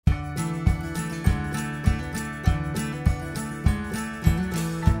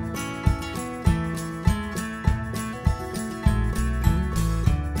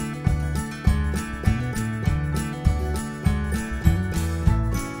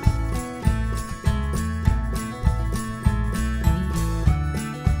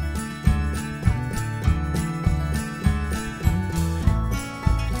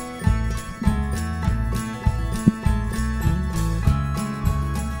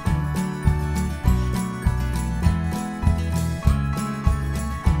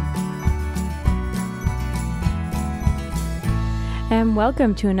and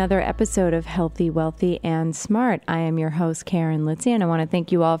welcome to another episode of Healthy, Wealthy, and Smart. I am your host, Karen Litzy, and I want to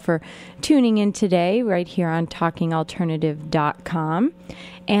thank you all for tuning in today right here on TalkingAlternative.com.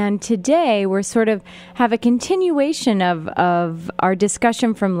 And today we're sort of have a continuation of our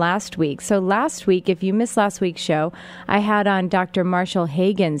discussion from last week. So last week, if you missed last week's show, I had on Dr. Marshall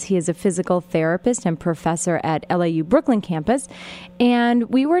Hagans. He is a physical therapist and professor at LAU Brooklyn campus. And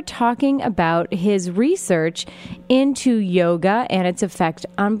we were talking about his research into yoga and its effect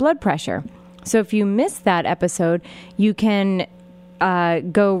on blood pressure. So if you missed that episode, you can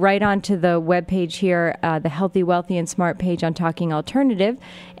go right onto the webpage here, the Healthy, Wealthy, and Smart page on Talking Alternative,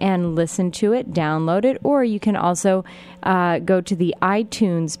 and listen to it, download it, or you can also go to the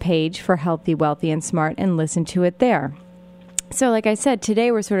iTunes page for Healthy, Wealthy, and Smart and listen to it there. So like I said,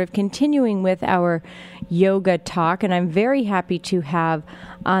 today we're sort of continuing with our yoga talk, and I'm very happy to have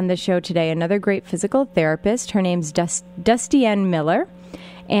on the show today another great physical therapist. Her name's Dustienne Miller.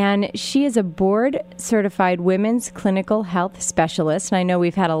 And she is a board-certified women's clinical health specialist. And I know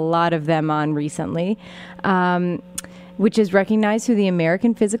we've had a lot of them on recently, which is recognized through the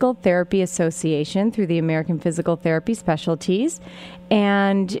American Physical Therapy Association, through the American Physical Therapy Specialties.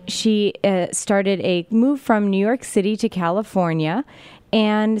 And she moved from New York City to California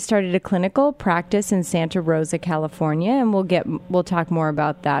and started a clinical practice in Santa Rosa, California. And we'll talk more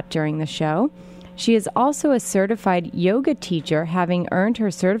about that during the show. She is also a certified yoga teacher, having earned her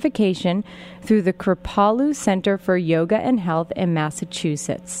certification through the Kripalu Center for Yoga and Health in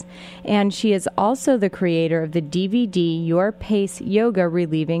Massachusetts. And she is also the creator of the DVD, Your Pace Yoga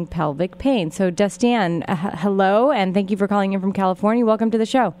Relieving Pelvic Pain. So, Dustienne, hello, and thank you for calling in from California. Welcome to the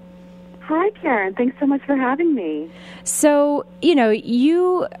show. Hi, Karen. Thanks so much for having me. So,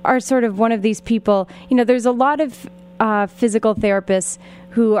 you are sort of one of these people, there's a lot of physical therapists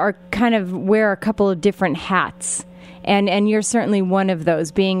who are kind of wear a couple of different hats. And you're certainly one of those,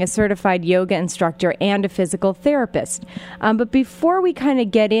 being a certified yoga instructor and a physical therapist. But before we kind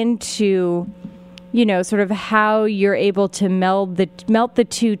of get into, sort of how you're able to melt the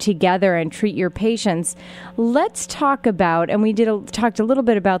two together and treat your patients, let's talk about, and we talked a little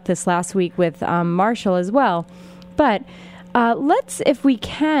bit about this last week with Marshall as well, but let's, if we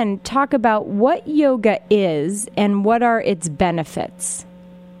can, talk about what yoga is and what are its benefits.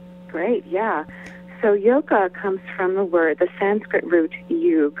 Great, yeah. So yoga comes from the Sanskrit root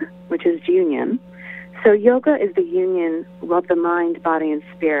yug, which is union. So yoga is the union of the mind, body, and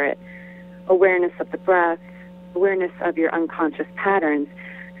spirit, awareness of the breath, awareness of your unconscious patterns.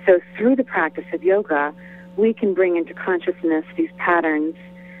 So through the practice of yoga, we can bring into consciousness these patterns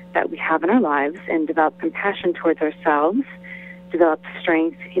that we have in our lives and develop compassion towards ourselves, develop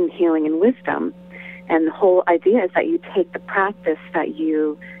strength in healing and wisdom. And the whole idea is that you take the practice that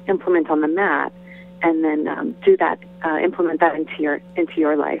you implement on the mat and then implement that into your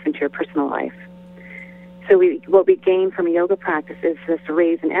life, into your personal life. So what we gain from a yoga practice is this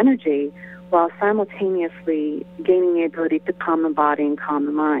raise in energy while simultaneously gaining the ability to calm the body and calm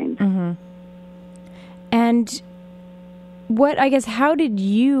the mind. Mm-hmm. And how did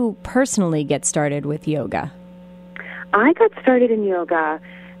you personally get started with yoga? I got started in yoga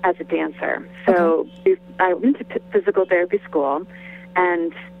as a dancer. So I went to physical therapy school,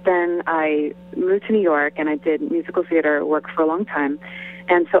 and then I moved to New York, and I did musical theater work for a long time.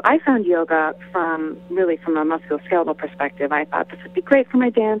 And so I found yoga from a musculoskeletal perspective. I thought this would be great for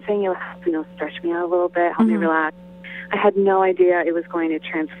my dancing. It would help, stretch me out a little bit, help me relax. I had no idea it was going to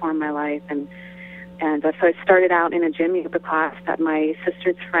transform my life. And so I started out in a gym yoga class that my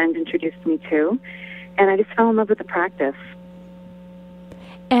sister's friend introduced me to, and I just fell in love with the practice.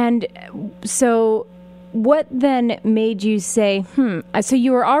 And so what then made you say, so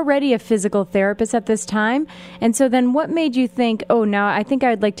you were already a physical therapist at this time, and so then what made you think, now I think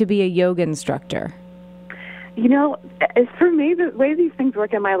I'd like to be a yoga instructor? For me, the way these things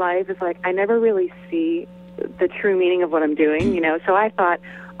work in my life is like I never really see the true meaning of what I'm doing, So I thought,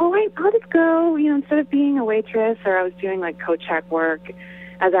 I'll just go, instead of being a waitress, or I was doing like coat check work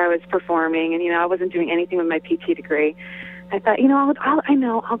as I was performing, and, I wasn't doing anything with my PT degree. I thought,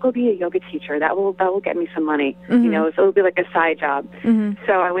 I'll go be a yoga teacher. That will get me some money, so it'll be like a side job. Mm-hmm.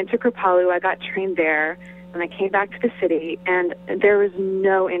 So I went to Kripalu. I got trained there, and I came back to the city, and there was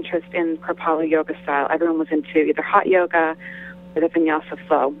no interest in Kripalu yoga style. Everyone was into either hot yoga or the vinyasa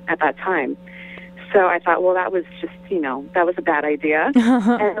flow at that time. So I thought, well, that was just, that was a bad idea.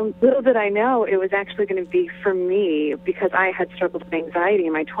 And little did I know it was actually going to be for me, because I had struggled with anxiety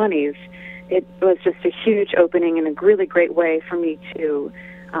in my 20s. It was just a huge opening and a really great way for me to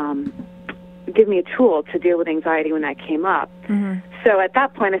give me a tool to deal with anxiety when that came up. Mm-hmm. So at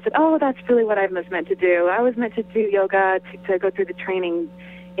that point, I said, oh, that's really what I was meant to do. I was meant to do yoga, to go through the training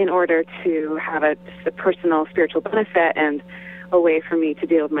in order to have a personal spiritual benefit and a way for me to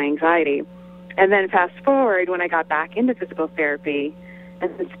deal with my anxiety. And then fast forward, when I got back into physical therapy,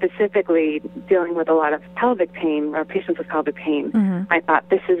 and specifically dealing with a lot of pelvic pain, or patients with pelvic pain, I thought,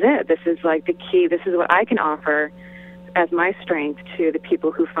 this is it. This is like the key. This is what I can offer as my strength to the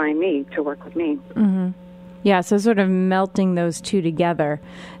people who find me to work with me. Yeah, so sort of melting those two together.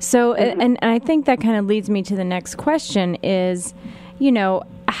 So, and I think that kind of leads me to the next question is,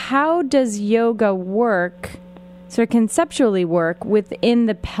 how does yoga work, sort of conceptually work, within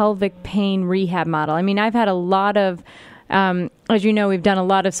the pelvic pain rehab model? I mean, I've had a lot of, as you know, we've done a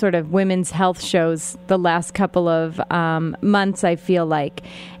lot of sort of women's health shows the last couple of months, I feel like.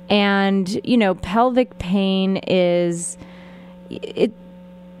 And, pelvic pain it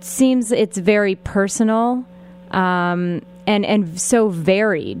seems it's very personal and so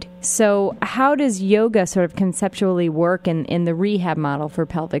varied. So how does yoga sort of conceptually work in the rehab model for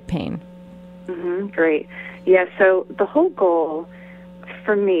pelvic pain? Great. Yeah, so the whole goal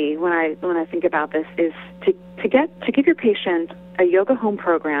for me when I think about this is to give your patient a yoga home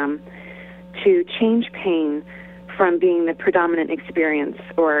program to change pain from being the predominant experience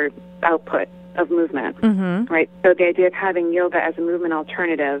or output of movement, right? So the idea of having yoga as a movement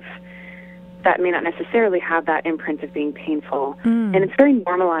alternative that may not necessarily have that imprint of being painful. And it's very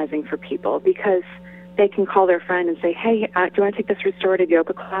normalizing for people because they can call their friend and say, hey, do you want to take this restorative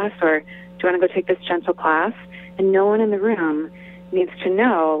yoga class, or do you want to go take this gentle class? And no one in the room needs to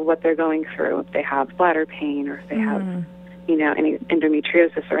know what they're going through, if they have bladder pain or if they have, any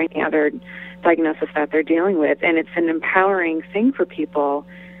endometriosis or any other diagnosis that they're dealing with. And it's an empowering thing for people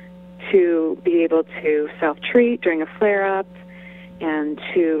to be able to self-treat during a flare-up and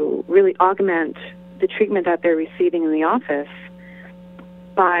to really augment the treatment that they're receiving in the office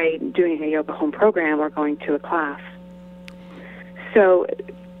by doing a yoga home program or going to a class. So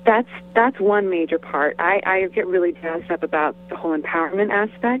that's one major part. I get really jazzed up about the whole empowerment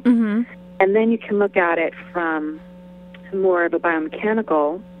aspect. And then you can look at it from more of a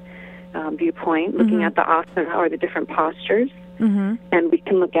biomechanical viewpoint, looking at the asana or the different postures. And we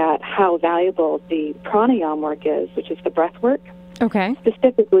can look at how valuable the pranayama work is, which is the breath work. Okay.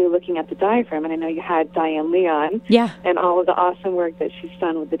 Specifically looking at the diaphragm. And I know you had Diane Leon and all of the awesome work that she's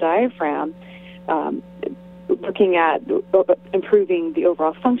done with the diaphragm, looking at improving the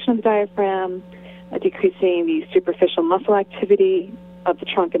overall function of the diaphragm, decreasing the superficial muscle activity of the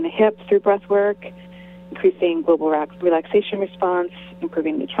trunk and the hips through breath work, increasing global relaxation response,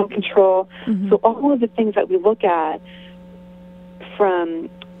 improving the trunk control. So all of the things that we look at from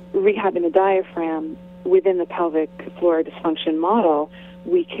rehabbing the diaphragm within the pelvic floor dysfunction model,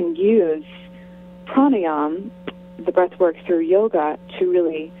 we can use pranayama, the breath work through yoga, to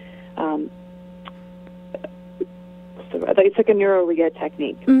really, it's like a neuro-rehab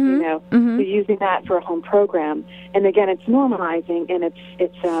technique, so using that for a home program. And again, it's normalizing, and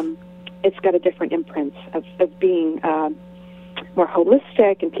it's got a different imprint of being more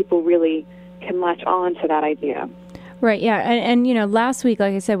holistic, and people really can latch on to that idea. Right, yeah, and last week,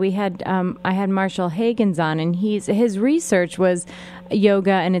 like I said, we had I had Marshall Hagens on, and his research was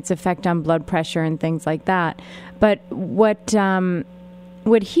yoga and its effect on blood pressure and things like that. But what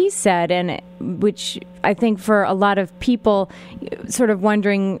he said, and which I think for a lot of people, sort of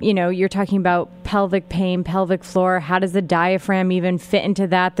wondering, you're talking about pelvic pain, pelvic floor. How does the diaphragm even fit into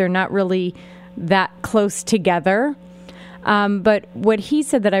that? They're not really that close together. But what he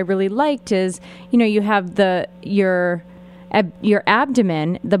said that I really liked is, you have your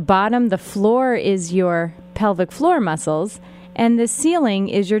abdomen, the bottom, the floor is your pelvic floor muscles, and the ceiling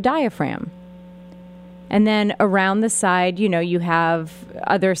is your diaphragm. And then around the side, you have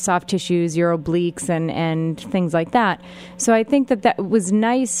other soft tissues, your obliques and things like that. So I think that was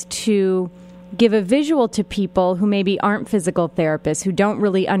nice to give a visual to people who maybe aren't physical therapists, who don't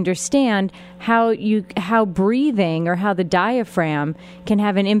really understand how breathing or how the diaphragm can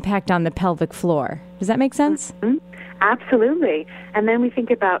have an impact on the pelvic floor. Does that make sense? Absolutely. And then we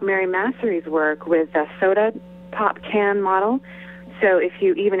think about Mary Massery's work with the soda pop can model. So if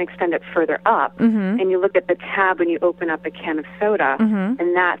you even extend it further up and you look at the tab when you open up a can of soda,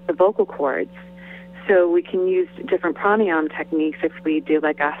 and that's the vocal cords. So we can use different pranayama techniques if we do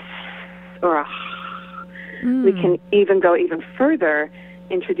like a or a we can even go even further,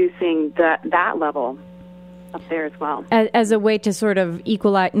 introducing that level up there as well. As a way to sort of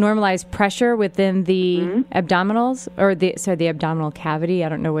normalize pressure within the abdominals, or the abdominal cavity. I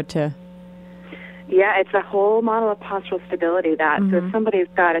don't know what to... Yeah, it's a whole model of postural stability. So if somebody's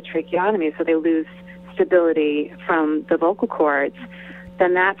got a tracheotomy, so they lose stability from the vocal cords,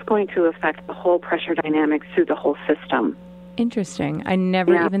 then that's going to affect the whole pressure dynamics through the whole system. Interesting. I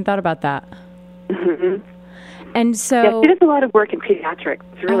never even thought about that. Mm-hmm. And so... Yeah, she does a lot of work in pediatrics.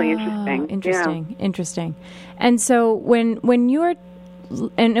 It's really interesting. Interesting. And so when you're...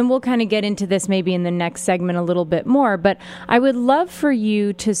 And we'll kind of get into this maybe in the next segment a little bit more, but I would love for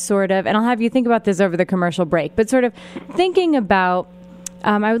you to sort of, and I'll have you think about this over the commercial break, but sort of thinking about,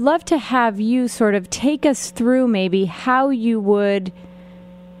 I would love to have you sort of take us through maybe how you would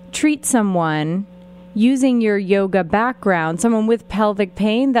treat someone using your yoga background, someone with pelvic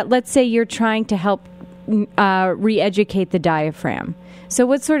pain, that let's say you're trying to help re-educate the diaphragm. So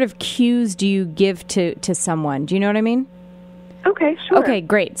what sort of cues do you give to someone? Do you know what I mean? Okay, sure. Okay,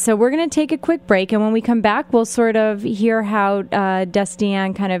 great. So we're going to take a quick break, and when we come back, we'll sort of hear how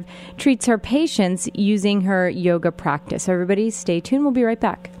Dustienne kind of treats her patients using her yoga practice. So everybody stay tuned. We'll be right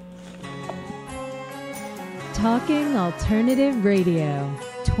back. Talking Alternative Radio,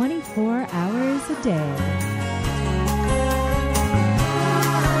 24 hours a day.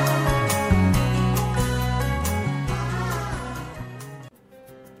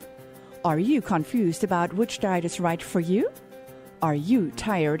 Are you confused about which diet is right for you? Are you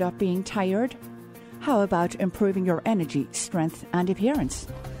tired of being tired? How about improving your energy, strength, and appearance?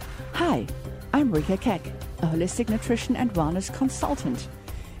 Hi, I'm Rika Keck, a holistic nutrition and wellness consultant.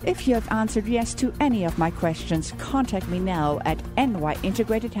 If you have answered yes to any of my questions, contact me now at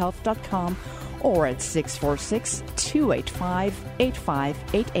nyintegratedhealth.com or at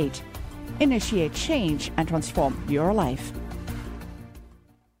 646-285-8588. Initiate change and transform your life.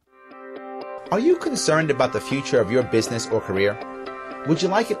 Are you concerned about the future of your business or career? Would you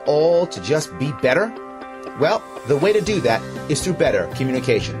like it all to just be better? Well, the way to do that is through better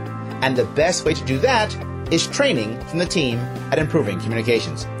communication. And the best way to do that is training from the team at Improving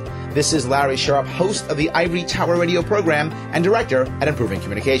Communications. This is Larry Sharp, host of the Ivory Tower Radio program and director at Improving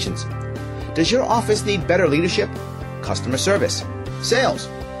Communications. Does your office need better leadership, customer service, sales,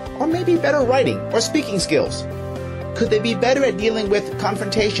 or maybe better writing or speaking skills? Could they be better at dealing with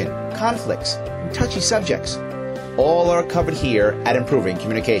confrontation, conflicts, and touchy subjects? All are covered here at Improving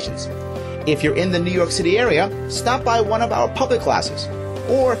Communications. If you're in the New York City area, stop by one of our public classes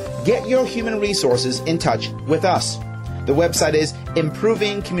or get your human resources in touch with us. The website is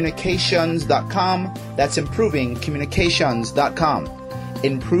improvingcommunications.com. That's improvingcommunications.com.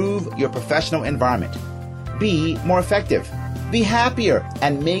 Improve your professional environment. Be more effective. Be happier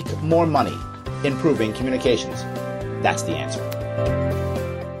and make more money. Improving Communications. That's the answer.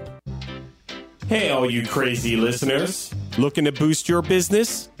 Hey, all you crazy listeners. Looking to boost your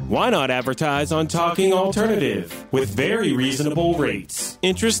business? Why not advertise on Talking Alternative with very reasonable rates?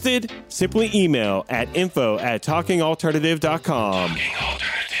 Interested? Simply email at info@talkingalternative.com. Talking Alternative.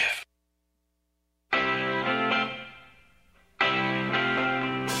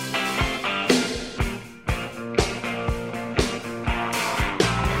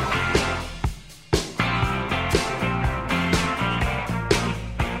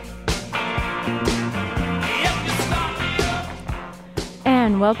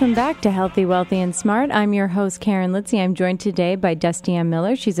 Welcome back to Healthy, Wealthy, and Smart. I'm your host, Karen Litzy. I'm joined today by Dustienne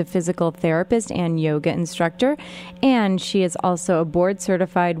Miller. She's a physical therapist and yoga instructor, and she is also a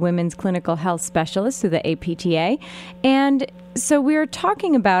board-certified women's clinical health specialist through the APTA. And so we were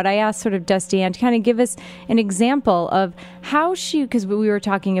talking about, I asked sort of Dustienne to kind of give us an example of how she, because we were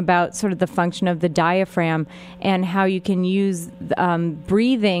talking about sort of the function of the diaphragm and how you can use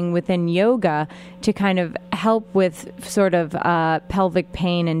breathing within yoga to kind of help with sort of pelvic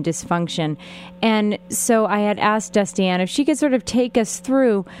pain and dysfunction. And so I had asked Dustienne if she could sort of take us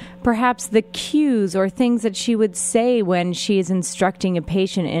through perhaps the cues or things that she would say when she is instructing a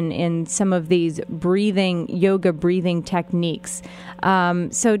patient in some of these yoga breathing techniques.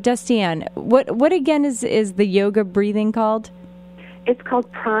 So Dustienne, what again is the yoga breathing called? It's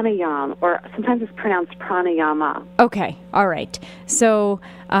called pranayama, or sometimes it's pronounced pranayama. Okay, all right. So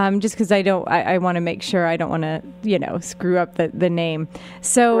just because I want to make sure I don't want to, screw up the name.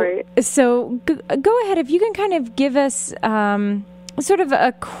 So right. So go ahead, if you can kind of give us sort of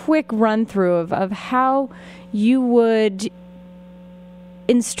a quick run through of how you would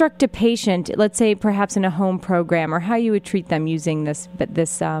instruct a patient, let's say perhaps in a home program, or how you would treat them using the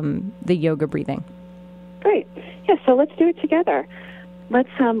yoga breathing. Great. Yeah, so let's do it together. Let's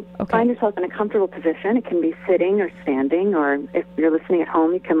find yourself in a comfortable position. It can be sitting or standing, or if you're listening at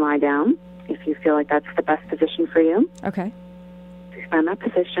home, you can lie down if you feel like that's the best position for you. Okay. So you find that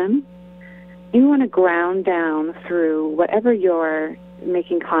position. You want to ground down through whatever you're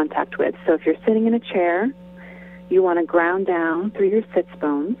making contact with. So if you're sitting in a chair, you want to ground down through your sits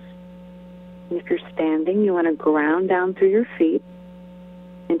bones. And if you're standing, you want to ground down through your feet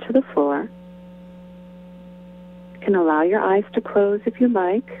into the floor. You can allow your eyes to close if you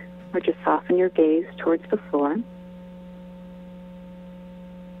like, or just soften your gaze towards the floor.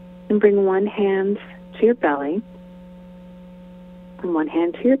 And bring one hand to your belly and one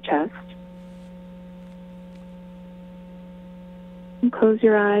hand to your chest. And close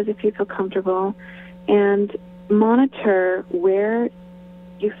your eyes if you feel comfortable, and monitor where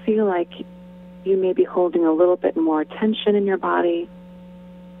you feel like you may be holding a little bit more tension in your body,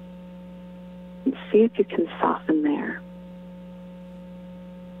 and see if you can soften there.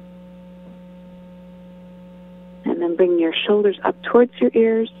 And then bring your shoulders up towards your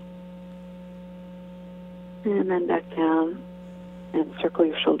ears, and then back down, and circle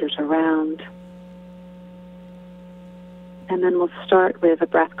your shoulders around. And then we'll start with a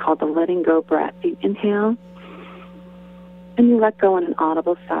breath called the letting go breath. You inhale, and you let go in an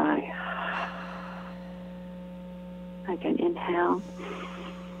audible sigh. Again, inhale,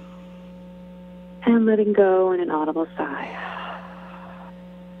 and letting go in an audible sigh.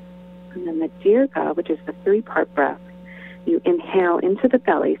 And then the Dirga, which is the 3-part breath. You inhale into the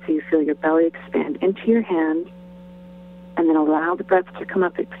belly, so you feel your belly expand into your hand, and then allow the breath to come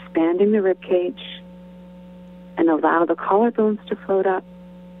up, expanding the rib cage, and allow the collarbones to float up,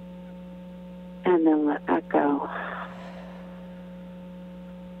 and then let that go.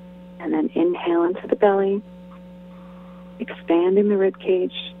 And then inhale into the belly, expanding the rib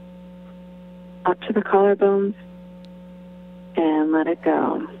cage, up to the collarbones, and let it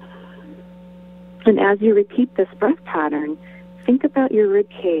go. And as you repeat this breath pattern, think about your rib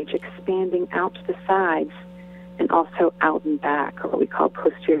cage expanding out to the sides and also out and back, or what we call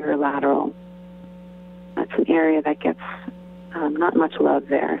posterior lateral. That's an area that gets not much love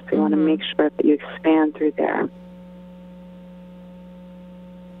there, so you want to make sure that you expand through there.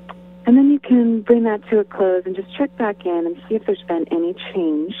 And then you can bring that to a close and just check back in and see if there's been any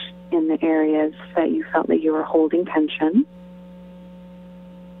change in the areas that you felt that you were holding tension.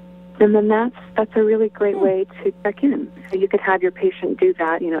 And then that's a really great way to check in. So you could have your patient do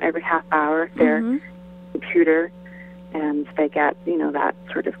that, every half hour if they're computer and they get, that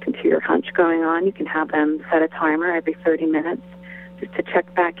sort of computer hunch going on. You can have them set a timer every 30 minutes just to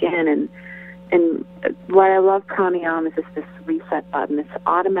check back in. And what I love pranayama is this reset button. It's an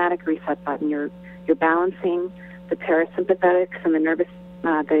automatic reset button. You're balancing the parasympathetics and the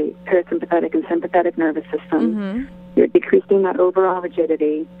parasympathetic and sympathetic nervous system. You're decreasing that overall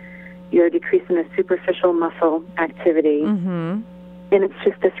rigidity. You're decreasing the superficial muscle activity. And it's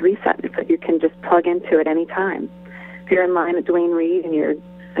just this reset that you can just plug into at any time. If you're in line at Duane Reade and you're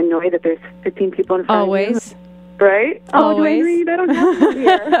annoyed that there's 15 people in front of you. Right? Always. Oh, Duane Reade, I don't have it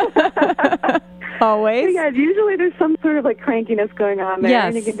here. Always. But yeah, usually there's some sort of crankiness going on there.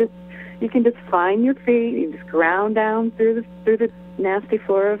 Yes. And you can just find your feet, you just ground down through the nasty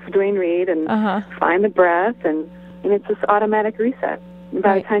floor of Duane Reade and find the breath, and it's this automatic reset. And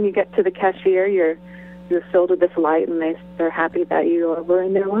by the time you get to the cashier, you're filled with this light, and they're happy that you were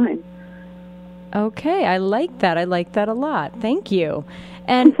in their line. Okay, I like that. I like that a lot. Thank you.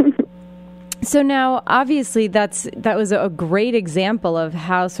 And so now, obviously, that was a great example of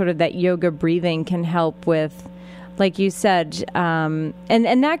how sort of that yoga breathing can help with, like you said, and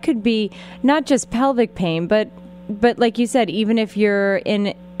that could be not just pelvic pain, but like you said, even if you're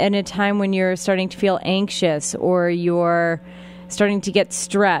in a time when you're starting to feel anxious or you're starting to get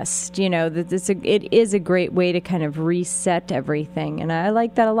stressed, it is a great way to kind of reset everything, and I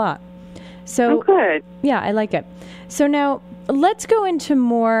like that a lot. So, good. Yeah, I like it. So now let's go into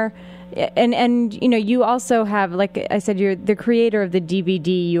more, and you also have, like I said, you're the creator of the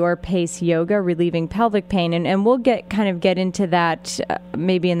DVD Your Pace Yoga, Relieving Pelvic Pain, and we'll get into that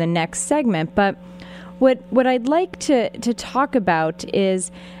maybe in the next segment. But what I'd like to talk about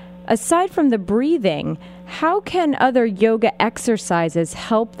is, aside from the breathing, how can other yoga exercises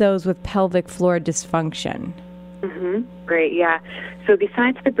help those with pelvic floor dysfunction? Great, yeah. So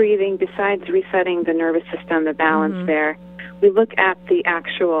besides the breathing, besides resetting the nervous system, the balance there, we look at the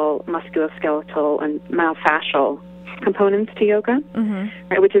actual musculoskeletal and myofascial components to yoga,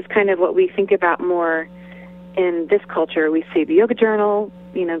 right, which is kind of what we think about more in this culture. We see the yoga journal,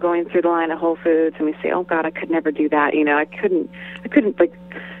 going through the line of Whole Foods, and we say, oh God, I could never do that. I couldn't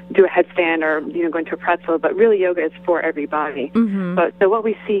do a headstand or, go into a pretzel, but really yoga is for everybody. So what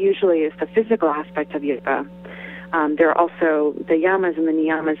we see usually is the physical aspect of yoga. There are also the yamas and the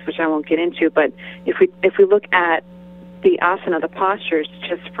niyamas, which I won't get into, but if we look at the asana, the postures,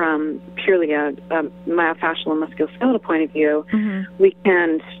 just from purely a myofascial and musculoskeletal point of view, we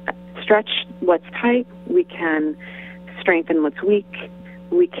can stretch what's tight, we can strengthen what's weak,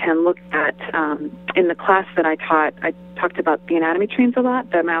 we can look at, in the class that I taught, I talked about the anatomy trains a lot,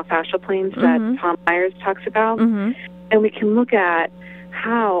 the myofascial planes that Tom Myers talks about. And we can look at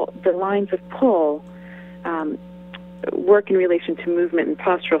how the lines of pull work in relation to movement and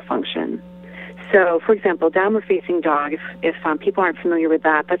postural function. So, for example, downward facing dog, if people aren't familiar with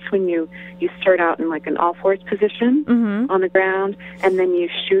that, that's when you start out in like an all-fours position on the ground, and then you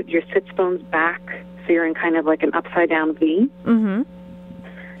shoot your sits bones back, so you're in kind of like an upside-down V.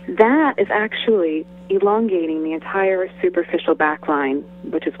 That is actually elongating the entire superficial back line,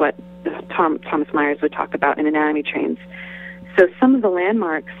 which is what Thomas Myers would talk about in anatomy trains. So some of the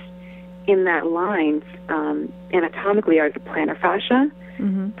landmarks in that line anatomically are the plantar fascia,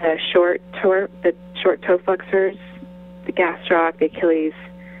 the short toe flexors, the gastroc, the Achilles,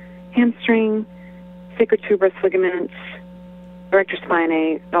 hamstring, sacrotuberous ligaments, erector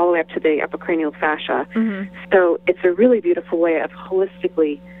spinae, all the way up to the upper cranial fascia. So it's a really beautiful way of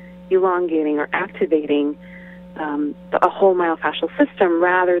holistically elongating or activating a whole myofascial system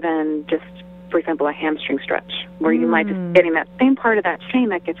rather than just, for example, a hamstring stretch, where you might just getting that same part of that chain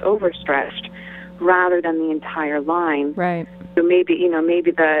that gets overstretched rather than the entire line. Right. So maybe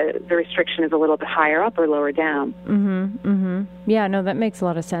the restriction is a little bit higher up or lower down. Yeah, no, that makes a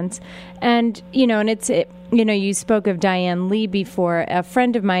lot of sense. And, you spoke of Diane Lee before. A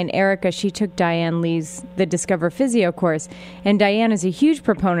friend of mine, Erica, she took Diane Lee's The Discover Physio course. And Diane is a huge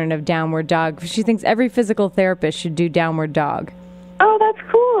proponent of downward dog. She thinks every physical therapist should do downward dog. Oh, that's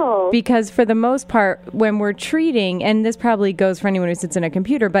cool. Because for the most part, when we're treating, and this probably goes for anyone who sits in a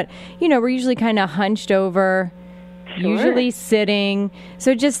computer, but, we're usually kind of hunched over, usually sitting.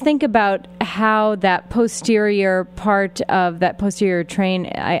 So just think about how that posterior part of that posterior train,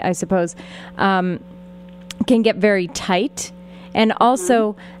 I suppose, can get very tight. And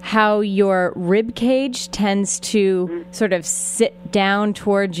also how your rib cage tends to sort of sit down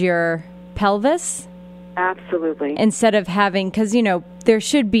towards your pelvis. Absolutely. Instead of having, because, there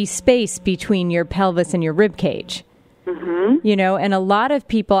should be space between your pelvis and your rib cage. And a lot of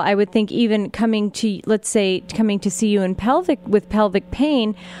people, I would think, even coming to see you in with pelvic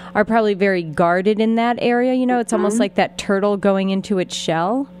pain are probably very guarded in that area. It's almost like that turtle going into its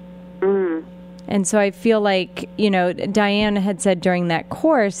shell. And so I feel like, Diane had said during that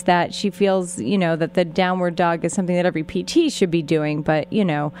course that she feels, that the downward dog is something that every PT should be doing. But,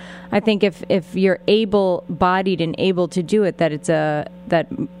 I think if you're able-bodied and able to do it, that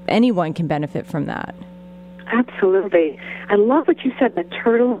anyone can benefit from that. Absolutely. I love what you said, the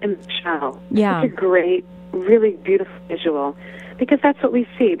turtle in the shell. Yeah. It's a great, really beautiful visual, because that's what we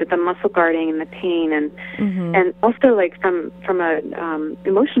see, with the muscle guarding and the pain, and also like from a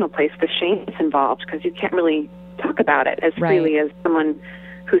emotional place, the shame is involved, because you can't really talk about it as freely as someone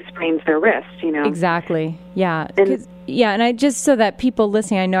who sprains their wrist, Exactly. Yeah. And I just, so that people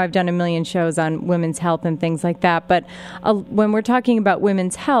listening, I know I've done a million shows on women's health and things like that, but when we're talking about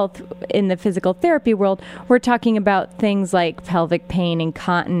women's health in the physical therapy world, we're talking about things like pelvic pain,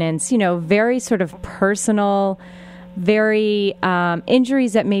 incontinence, very sort of personal, very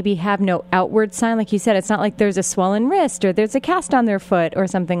injuries that maybe have no outward sign. Like you said, it's not like there's a swollen wrist or there's a cast on their foot or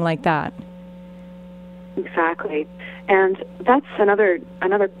something like that. Exactly. And that's another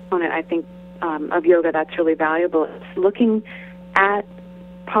component, I think, of yoga that's really valuable. It's looking at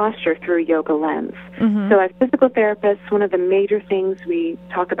posture through a yoga lens. So as physical therapists, one of the major things we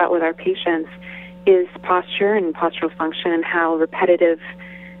talk about with our patients is posture and postural function, and how repetitive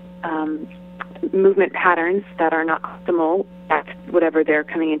movement patterns that are not optimal at whatever they're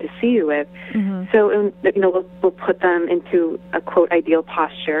coming in to see you with. So, we'll put them into a, quote, ideal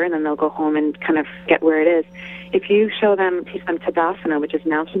posture, and then they'll go home and kind of get where it is. If you teach them Tadasana, which is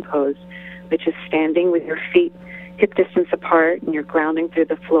mountain pose, which is standing with your feet hip distance apart, and you're grounding through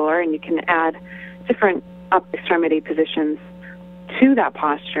the floor, and you can add different up extremity positions to that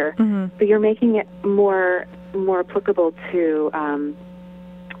posture, but you're making it more applicable to an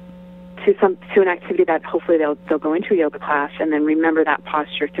activity that hopefully they'll go into a yoga class and then remember that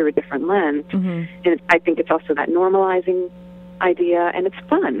posture through a different lens. And I think it's also that normalizing idea, and it's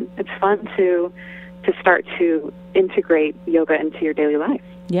fun. It's fun to start to integrate yoga into your daily life.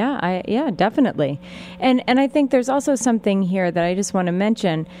 Yeah, definitely. And I think there's also something here that I just want to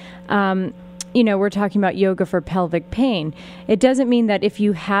mention. We're talking about yoga for pelvic pain. It doesn't mean that if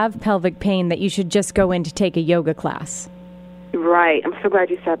you have pelvic pain that you should just go in to take a yoga class. Right. I'm so glad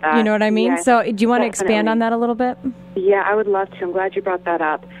you said that. You know what I mean? Yes, so do you want to expand on that a little bit? Yeah, I would love to. I'm glad you brought that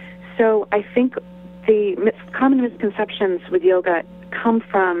up. So I think the common misconceptions with yoga come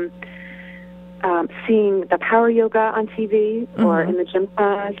from seeing the power yoga on TV or in the gym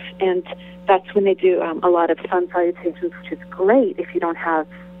class, and that's when they do a lot of sun salutations, which is great if you don't have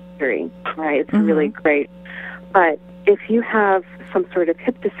surgery, right? It's really great. But if you have some sort of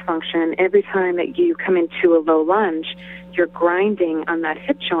hip dysfunction, every time that you come into a low lunge, you're grinding on that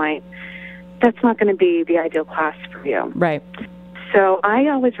hip joint, that's not going to be the ideal class for you. Right. So I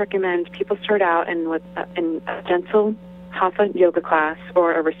always recommend people start out in a gentle hatha yoga class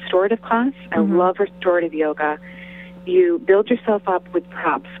or a restorative class. I love restorative yoga. You build yourself up with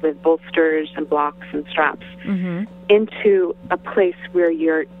props, with bolsters and blocks and straps, into a place where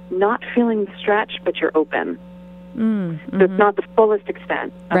you're not feeling the stretch, but you're open. So it's not the fullest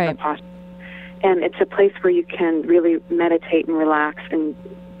extent of the posture. And it's a place where you can really meditate and relax and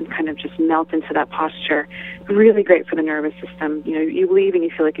kind of just melt into that posture. Really great for the nervous system. You know, you leave and you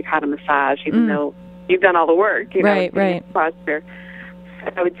feel like you've had a massage, even though you've done all the work, you know, in posture.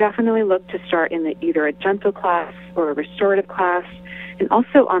 So I would definitely look to start in either a gentle class or a restorative class. And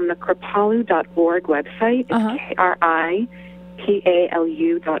also on the kripalu.org website, it's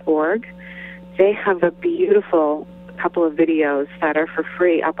KRIPALU.org. They have a beautiful couple of videos that are for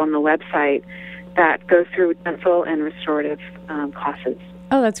free up on the website that go through gentle and restorative classes.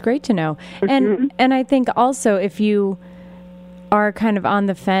 Oh, that's great to know. And I think also if you are kind of on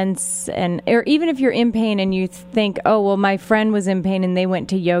the fence, or even if you're in pain and you think, oh, well, my friend was in pain and they went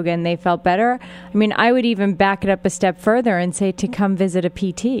to yoga and they felt better, I mean, I would even back it up a step further and say to come visit a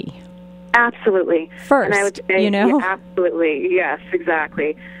PT. Absolutely. First, and I would say, you know? Yeah, absolutely. Yes,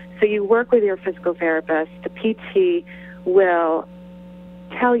 exactly. So you work with your physical therapist. The PT will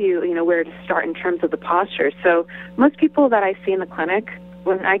tell you, you know, where to start in terms of the posture. So most people that I see in the clinic,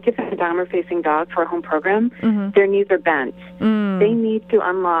 when I give them a downward-facing dog for a home program, their knees are bent. They need to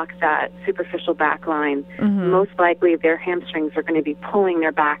unlock that superficial back line. Most likely their hamstrings are going to be pulling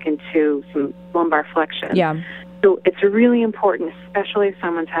their back into some lumbar flexion. Yeah. So it's really important, especially if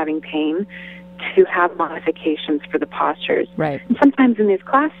someone's having pain, to have modifications for the postures. Right. And sometimes in these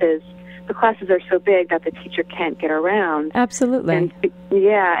classes, the classes are so big that the teacher can't get around. Absolutely. And,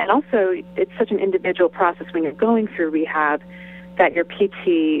 and also it's such an individual process when you're going through rehab that your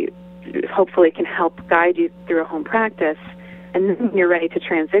PT hopefully can help guide you through a home practice. And then when you're ready to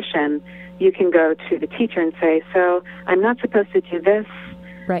transition, you can go to the teacher and say, so I'm not supposed to do this,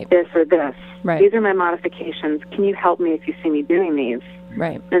 this, or this. These are my modifications. Can you help me if you see me doing these?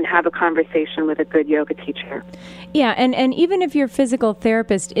 Right. And have a conversation with a good yoga teacher. Yeah, and even if your physical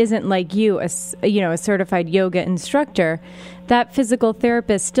therapist isn't like you, a certified yoga instructor, that physical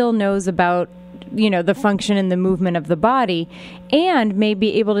therapist still knows about, you know, the function and the movement of the body, and may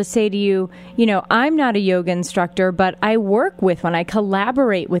be able to say to you, you know, I'm not a yoga instructor, but I work with one. I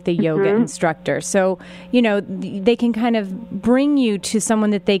collaborate with a yoga instructor. So, you know, they can kind of bring you to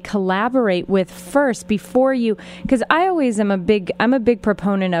someone that they collaborate with first before you, because I always am I'm a big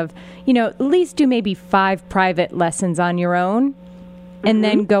proponent of, you know, at least do maybe 5 private lessons on your own and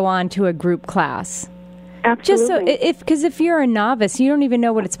then go on to a group class. Absolutely. Just so, because if you're a novice, you don't even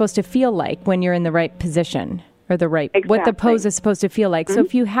know what it's supposed to feel like when you're in the right position or what the pose is supposed to feel like. So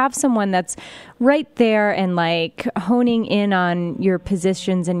if you have someone that's right there and like honing in on your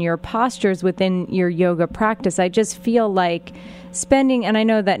positions and your postures within your yoga practice, I just feel like spending, and I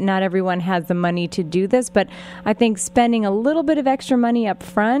know that not everyone has the money to do this, but I think spending a little bit of extra money up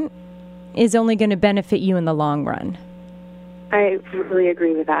front is only going to benefit you in the long run. I really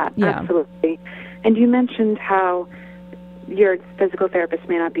agree with that. Yeah. Absolutely. And you mentioned how your physical therapist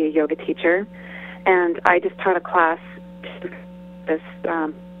may not be a yoga teacher. And I just taught a class, this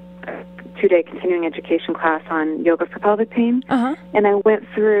 2-day continuing education class on yoga for pelvic pain. And I went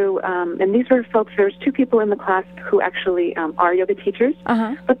through, and these were folks, there was 2 people in the class who actually are yoga teachers.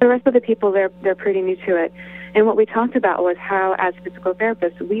 But the rest of the people, they're pretty new to it. And what we talked about was how, as physical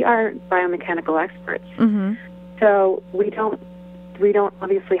therapists, we are biomechanical experts. So we don't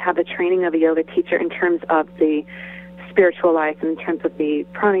obviously have the training of a yoga teacher in terms of the spiritual life and in terms of the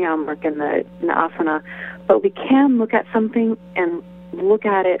pranayama work and the asana, but we can look at something and look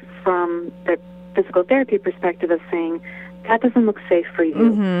at it from the physical therapy perspective of saying, that doesn't look safe for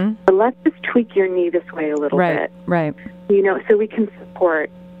you, but let's just tweak your knee this way a little bit. Right. You know, so we can support,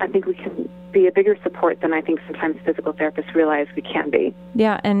 I think we can be a bigger support than I think sometimes physical therapists realize we can be.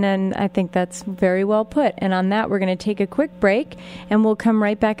 Yeah, and then I think that's very well put. And on that, we're going to take a quick break, and we'll come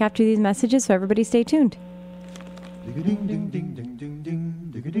right back after these messages, so everybody stay tuned.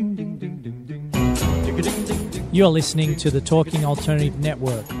 You're listening to the Talking Alternative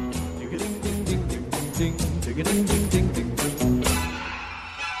Network.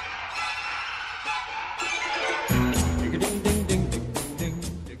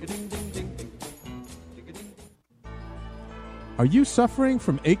 Are you suffering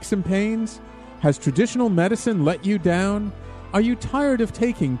from aches and pains? Has traditional medicine let you down? Are you tired of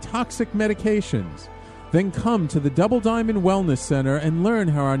taking toxic medications? Then come to the Double Diamond Wellness Center and learn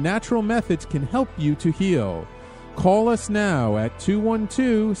how our natural methods can help you to heal. Call us now at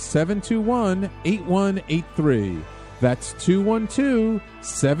 212-721-8183. That's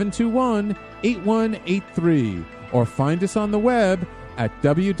 212-721-8183. Or find us on the web at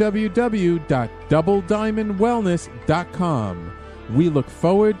www.doublediamondwellness.com. We look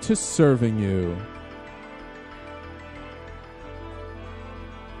forward to serving you.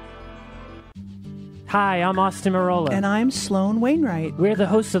 Hi, I'm Austin Marola. And I'm Sloan Wainwright. We're the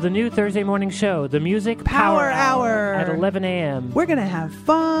hosts of the new Thursday morning show, The Music Power Hour. At 11 a.m. We're going to have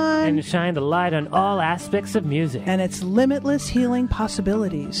fun. And shine the light on all aspects of music. And its limitless healing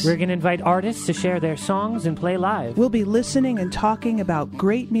possibilities. We're going to invite artists to share their songs and play live. We'll be listening and talking about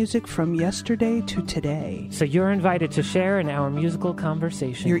great music from yesterday to today. So you're invited to share in our musical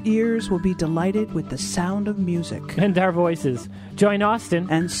conversation. Your ears will be delighted with the sound of music. And our voices. Join Austin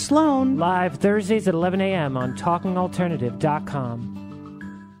and Sloan live Thursdays at 11 a.m. on TalkingAlternative.com.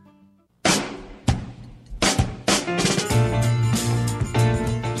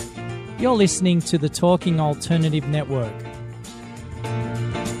 You're listening to the Talking Alternative Network.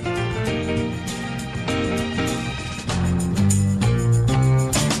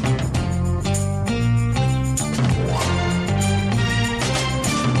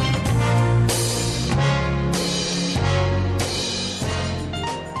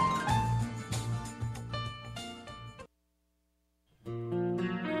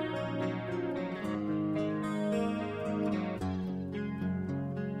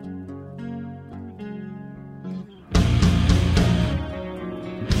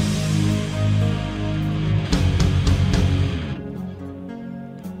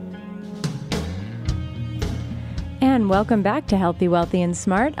 And welcome back to Healthy, Wealthy, and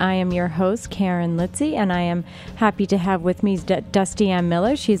Smart. I am your host, Karen Litzy, and I am happy to have with me Dustienne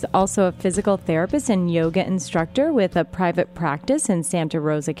Miller. She's also a physical therapist and yoga instructor with a private practice in Santa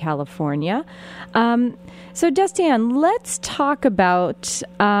Rosa, California. So, Dustienne, let's talk about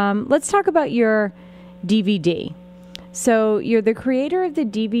your DVD. So you're the creator of the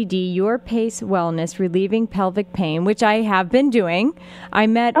DVD, Your Pace Wellness, Relieving Pelvic Pain, which I have been doing.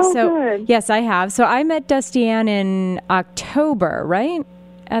 Good. Yes, I have. So I met Dustienne in October, right?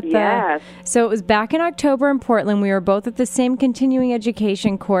 Yes. So it was back in October in Portland. We were both at the same continuing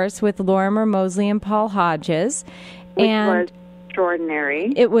education course with Lorimer Mosley and Paul Hodges. Which was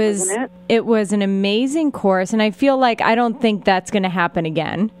extraordinary. Wasn't it? It was an amazing course, and I feel like I don't think that's going to happen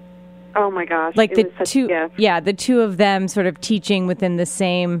again. Oh my gosh! Like it was such a gift. the two of them sort of teaching within the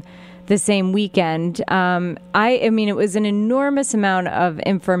same weekend. I mean, it was an enormous amount of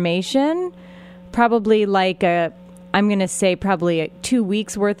information, probably I'm going to say probably 2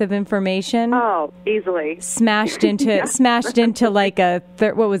 weeks worth of information. Oh, easily smashed into like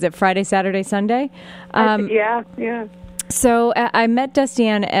what was it? Friday, Saturday, Sunday. Yeah. So I met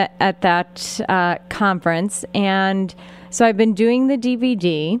Dustienne at that conference, and so I've been doing the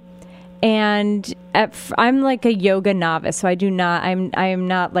DVD. And I'm like a yoga novice, so I am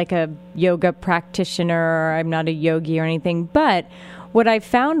not like a yoga practitioner, or I'm not a yogi or anything. But what I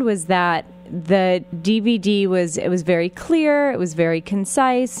found was that the DVD was very clear, it was very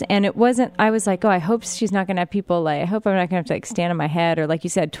concise, and it wasn't. I was like, oh, I hope she's not going to have people I hope I'm not going to have to stand on my head or, like you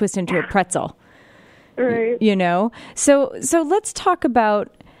said, twist into a pretzel. Right. You know. So let's talk about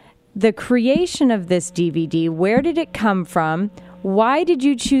the creation of this DVD. Where did it come from? Why did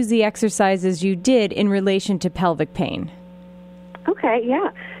you choose the exercises you did in relation to pelvic pain? Okay, yeah.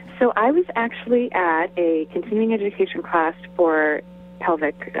 So I was actually at a continuing education class for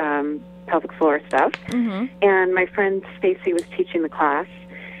pelvic floor stuff, and my friend Stacy was teaching the class,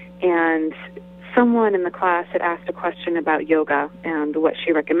 and someone in the class had asked a question about yoga and what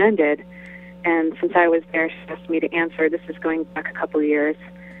she recommended, and since I was there, she asked me to answer. This is going back a couple of years,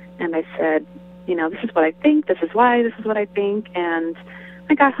 and I said, this is what I think, this is why, this is what I think. And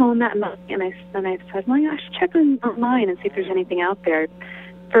I got home that night, and I said, well, I should check online and see if there's anything out there.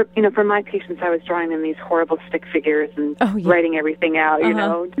 For my patients, I was drawing them these horrible stick figures and writing everything out,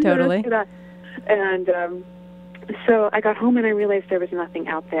 Totally. And so I got home, and I realized there was nothing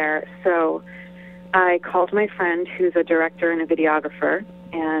out there. So I called my friend, who's a director and a videographer,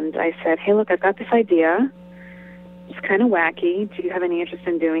 and I said, hey, look, I've got this idea. It's kind of wacky. Do you have any interest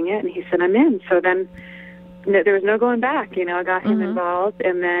in doing it? And he said, I'm in. So then there was no going back. I got him involved,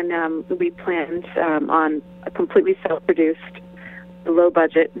 and then we planned on a completely self-produced,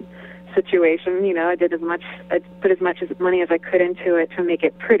 low-budget situation. You know, I put as much money as I could into it to make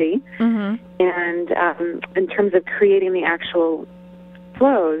it pretty. And in terms of creating the actual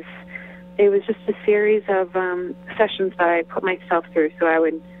flows, it was just a series of sessions that I put myself through. So I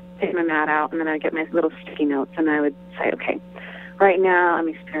would take my mat out, and then I'd get my little sticky notes, and I would say, okay, right now I'm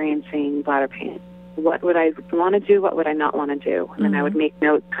experiencing bladder pain. What would I want to do? What would I not want to do? And then I would make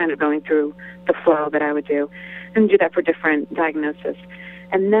notes kind of going through the flow that I would do, and do that for different diagnoses.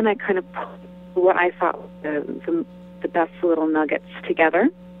 And then I kind of put what I thought the best little nuggets together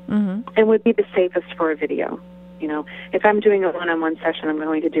and would be the safest for a video. You know, if I'm doing a one-on-one session, I'm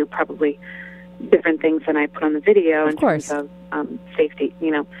going to do probably different things than I put on the video in terms of safety,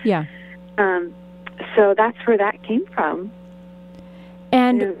 you know. Yeah. So that's where that came from.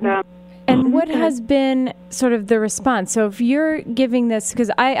 And what has been sort of the response? So if you're giving this,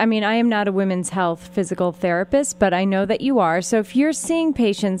 because I am not a women's health physical therapist, but I know that you are. So if you're seeing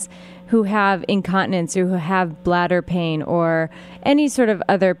patients who have incontinence or who have bladder pain or any sort of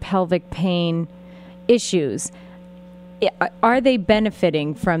other pelvic pain issues, are they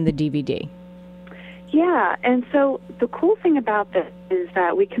benefiting from the DVD? Yeah, and so the cool thing about this is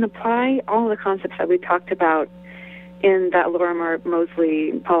that we can apply all the concepts that we talked about in that Laura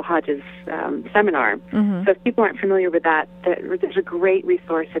Mosley, Paul Hodges seminar. So if people aren't familiar with that, there's a great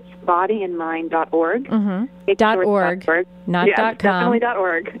resource. It's bodyandmind.org. .org, not .com. Definitely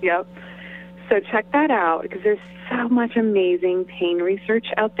 .org, yep. So check that out, because there's so much amazing pain research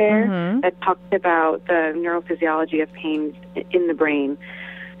out there that talks about the neurophysiology of pain in the brain.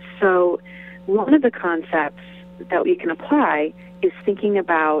 So one of the concepts that we can apply is thinking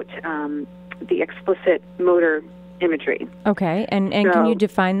about the explicit motor imagery. Okay, and so, can you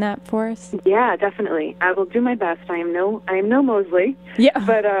define that for us? Yeah, definitely. I will do my best. I am no Mosley. Yeah.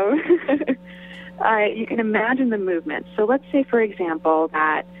 But you can imagine the movement. So let's say, for example,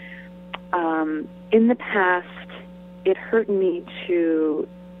 that in the past it hurt me to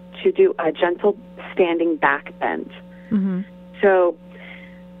do a gentle standing back bend. So,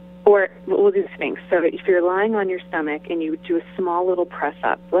 or we'll do Sphinx. So if you're lying on your stomach and you do a small little press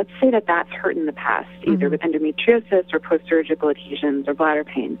up, let's say that that's hurt in the past, either with endometriosis or post-surgical adhesions or bladder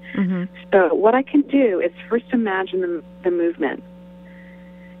pain. So what I can do is first imagine the movement,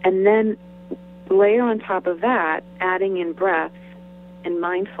 and then layer on top of that, adding in breath and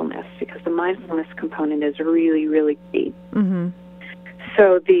mindfulness, because the mindfulness component is really, really key.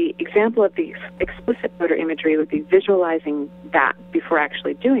 So the example of the explicit motor imagery would be visualizing that before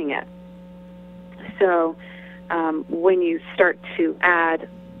actually doing it. So when you start to add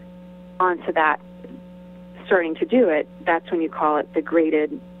onto that, starting to do it, that's when you call it the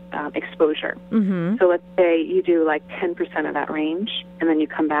graded exposure. So let's say you do like 10% of that range, and then you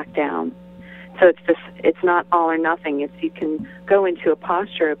come back down. So it's not all or nothing. You can go into a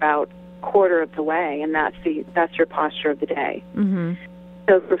posture about quarter of the way, and that's your posture of the day.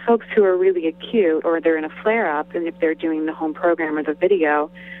 So for folks who are really acute, or they're in a flare-up, and if they're doing the home program or the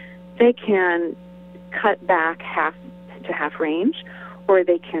video, they can cut back half to half range, or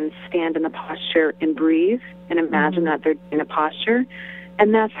they can stand in the posture and breathe and imagine that they're in a posture.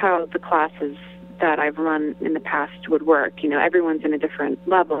 And that's how the classes that I've run in the past would work. You know, everyone's in a different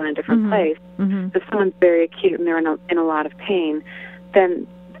level, in a different place. If someone's very acute and they're in a lot of pain, then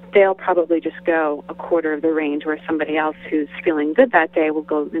they'll probably just go a quarter of the range, where somebody else who's feeling good that day will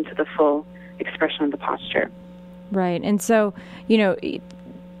go into the full expression of the posture. Right. And so, you know,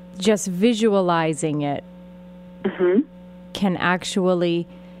 just visualizing it can actually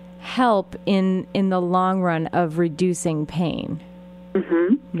help in the long run of reducing pain.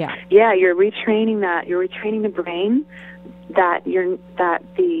 Yeah. Yeah, you're retraining that. You're retraining the brain that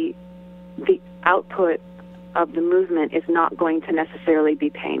the output of the movement is not going to necessarily be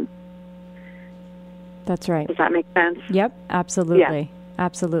pain. That's right. Does that make sense? Yep, absolutely. Yeah.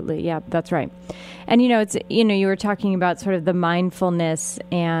 Absolutely. Yeah, that's right. And, you were talking about sort of the mindfulness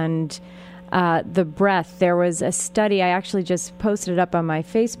and the breath. There was a study, I actually just posted it up on my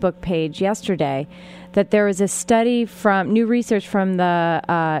Facebook page yesterday, that there was a study from new research from the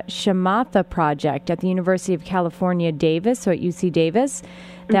Shamatha Project at the University of California, Davis, so at UC Davis,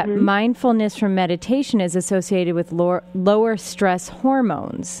 that mindfulness from meditation is associated with lower stress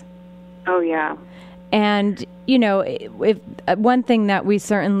hormones. Oh, yeah. And, if one thing that we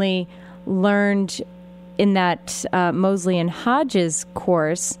certainly learned in that Mosley and Hodges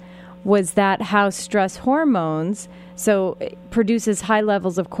course was that how stress hormones, so it produces high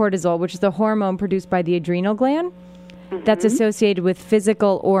levels of cortisol, which is the hormone produced by the adrenal gland, that's associated with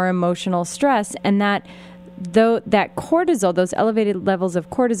physical or emotional stress, and that that cortisol, those elevated levels of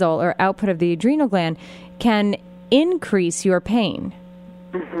cortisol or output of the adrenal gland, can increase your pain.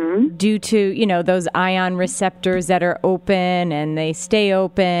 due to, those ion receptors that are open and they stay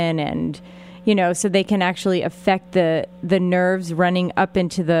open and, so they can actually affect the nerves running up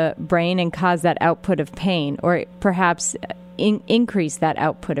into the brain and cause that output of pain, or perhaps increase that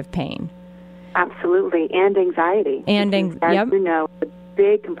output of pain. Absolutely. And anxiety. And as you know, a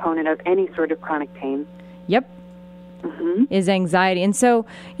big component of any sort of chronic pain. Yep. Is anxiety. And so,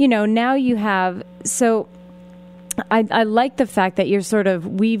 now you have, I like the fact that you're sort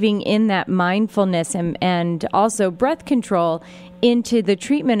of weaving in that mindfulness and also breath control into the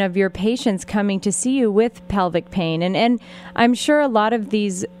treatment of your patients coming to see you with pelvic pain. And I'm sure a lot of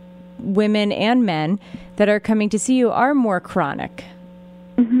these women and men that are coming to see you are more chronic.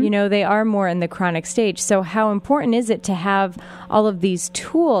 They are more in the chronic stage. So how important is it to have all of these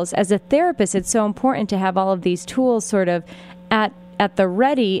tools? As a therapist, it's so important to have all of these tools sort of at the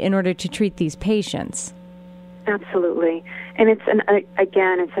ready in order to treat these patients. Absolutely. And it's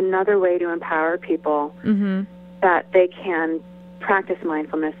another way to empower people that they can practice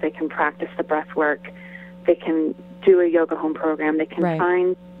mindfulness, they can practice the breath work, they can do a yoga home program, they can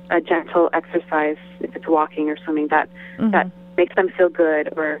find a gentle exercise, if it's walking or swimming, that makes them feel good,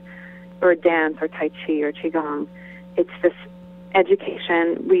 or dance, or Tai Chi, or Qigong. It's this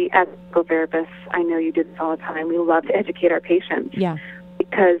education. We, as physical therapists, I know you do this all the time, we love to educate our patients. Yeah.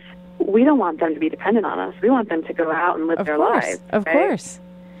 Because we don't want them to be dependent on us. We want them to go out and live their lives. Of course.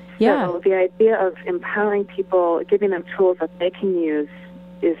 Yeah. So the idea of empowering people, giving them tools that they can use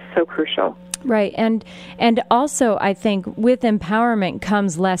is so crucial. Right. And also, I think with empowerment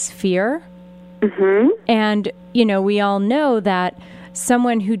comes less fear. And, we all know that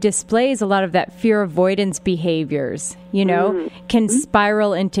someone who displays a lot of that fear avoidance behaviors, can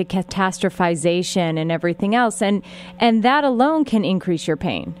spiral into catastrophization and everything else. And that alone can increase your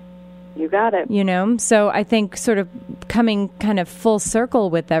pain. You got it. So I think sort of coming kind of full circle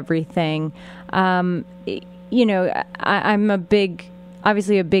with everything, I'm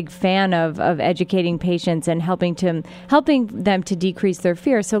obviously a big fan of educating patients and helping them to decrease their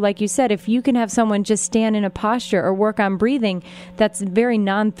fear. So like you said, if you can have someone just stand in a posture or work on breathing, that's very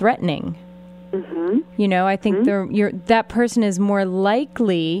non-threatening. I think that person is more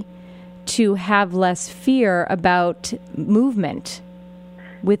likely to have less fear about movement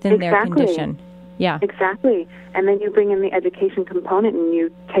within their condition. Yeah. Exactly. And then you bring in the education component and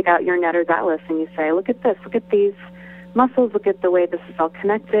you take out your Netter's Atlas and you say, look at this, look at these muscles, look at the way this is all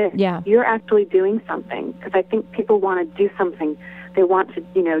connected. Yeah. You're actually doing something. Because I think people want to do something. They want to,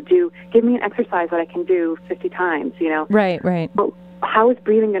 give me an exercise that I can do 50 times, Right. But how is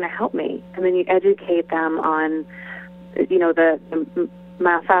breathing going to help me? And then you educate them on, the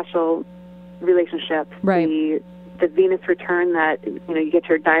myofascial relationship, the venous return, that you get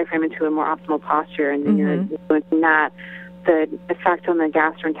your diaphragm into a more optimal posture, and then you're influencing that, the effect on the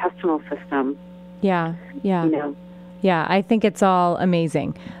gastrointestinal system. Yeah. Yeah, I think it's all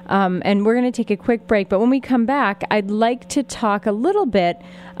amazing. And we're going to take a quick break, but when we come back, I'd like to talk a little bit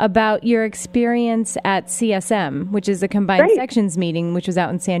about your experience at CSM, which is the Combined Sections meeting, which was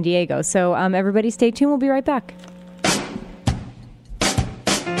out in San Diego. So everybody stay tuned. We'll be right back.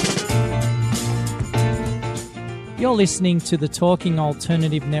 You're listening to the Talking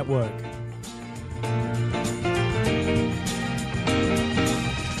Alternative Network.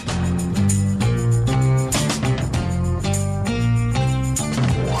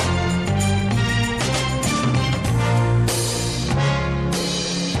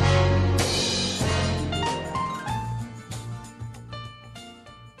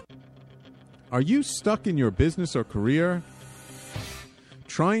 Are you stuck in your business or career?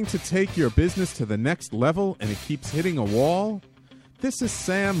 Trying to take your business to the next level and it keeps hitting a wall? This is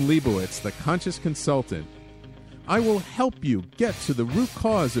Sam Leibowitz, the Conscious Consultant. I will help you get to the root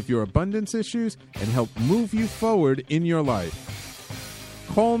cause of your abundance issues and help move you forward in your life.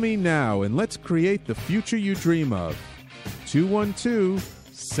 Call me now and let's create the future you dream of.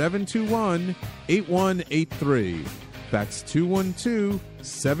 212-721-8183. That's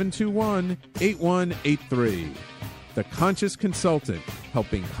 212-721-8183. The Conscious Consultant,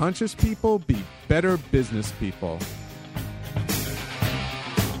 helping conscious people be better business people.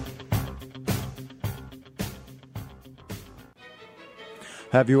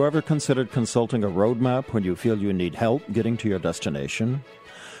 Have you ever considered consulting a roadmap when you feel you need help getting to your destination?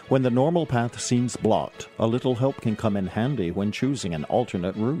 When the normal path seems blocked, a little help can come in handy when choosing an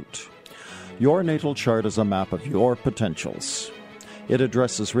alternate route. Your natal chart is a map of your potentials. It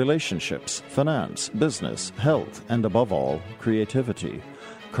addresses relationships, finance, business, health, and above all, creativity.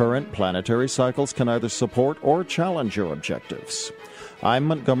 Current planetary cycles can either support or challenge your objectives. I'm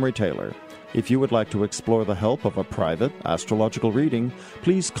Montgomery Taylor. If you would like to explore the help of a private astrological reading,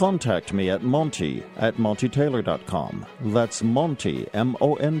 please contact me at monty@montytaylor.com. That's Monty,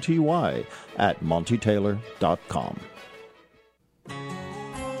 MONTY, at montytaylor.com.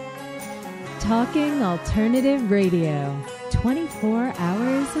 Talking Alternative Radio, 24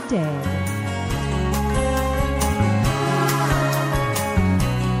 hours a day.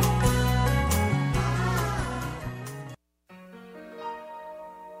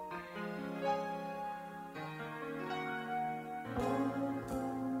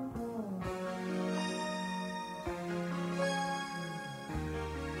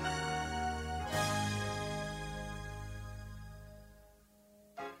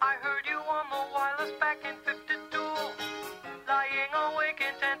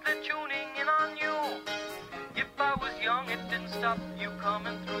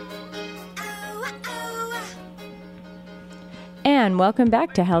 And welcome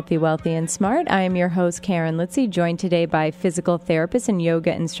back to Healthy, Wealthy, and Smart. I am your host, Karen Litzy, joined today by physical therapist and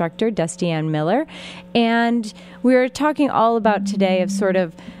yoga instructor, Dustienne Miller. And we're talking all about today of sort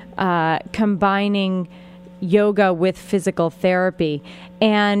of combining yoga with physical therapy.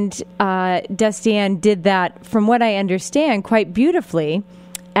 And Dustienne did that, from what I understand, quite beautifully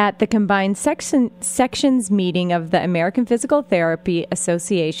at the combined sections meeting of the American Physical Therapy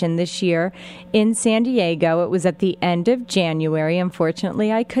Association this year in San Diego. It was at the end of January.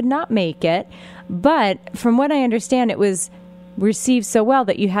 Unfortunately, I could not make it. But from what I understand, it was received so well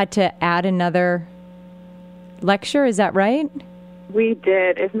that you had to add another lecture. Is that right? We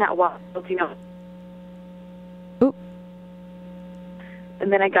did. Isn't that wild? You know. Ooh.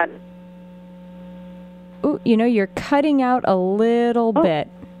 And then I got... Ooh, you know, you're cutting out a little bit.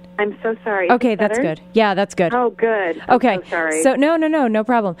 I'm so sorry. Okay, that's good. Yeah, that's good. Oh, good. Okay. I'm so sorry. So no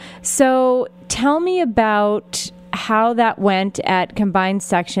problem. So tell me about how that went at combined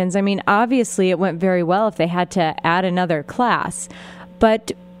sections. I mean, obviously it went very well if they had to add another class,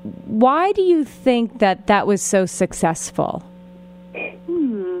 but why do you think that that was so successful?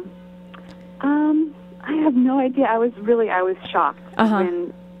 I have no idea. I was shocked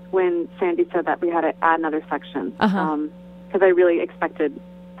when Sandy said that we had to add another section, because I really expected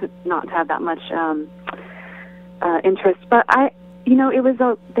not to have that much interest. But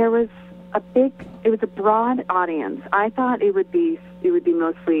it was a broad audience. I thought it would be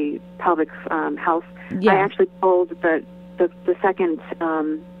mostly pelvic health. Yeah. I actually polled the second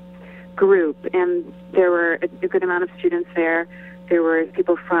group, and there were a good amount of students there. There were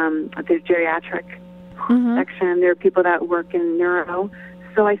people from the geriatric section. There are people that work in neuro.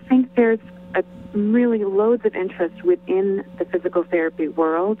 So I think there's really loads of interest within the physical therapy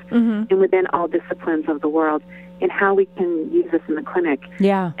world and within all disciplines of the world in how we can use this in the clinic.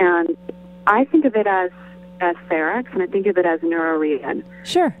 Yeah. And I think of it as Therax, and I think of it as neuro-rehab.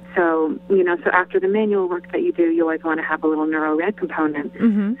 Sure. So, so after the manual work that you do, you always want to have a little neuro-rehab component.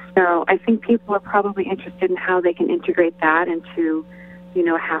 So I think people are probably interested in how they can integrate that into,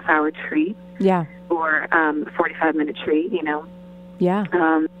 a half-hour treat. Yeah. Or a 45-minute treat, Yeah.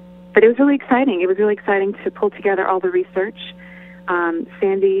 But it was really exciting. It was really exciting to pull together all the research.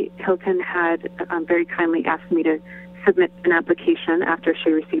 Sandy Hilton had very kindly asked me to submit an application after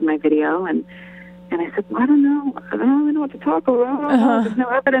she received my video, and I said, well, I don't really know what to talk about. There's no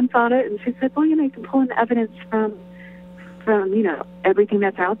evidence on it. And she said, well, you can pull in evidence from everything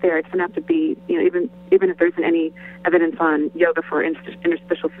that's out there. It doesn't have to be, even if there isn't any evidence on yoga for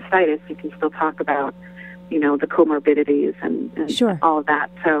interstitial cystitis, you can still talk about the comorbidities and sure. all of that.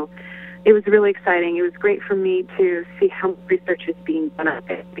 So it was really exciting. It was great for me to see how research is being done on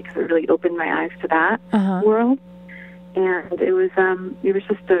it, because it really opened my eyes to that world. And it was an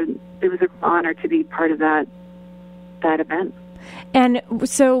honor to be part of that event. And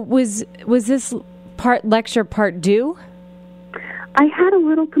so was this lecture part due? I had a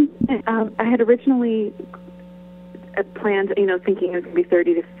little. I had originally planned, thinking it was going to be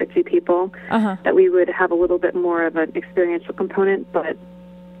 30 to 50 people, that we would have a little bit more of an experiential component, but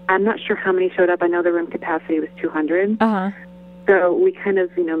I'm not sure how many showed up. I know the room capacity was 200. So we kind of,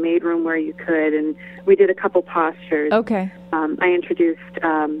 made room where you could, and we did a couple postures. Okay. I introduced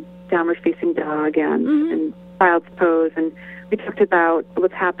downward facing dog and child's pose, and we talked about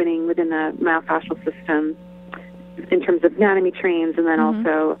what's happening within the myofascial system in terms of anatomy trains, and then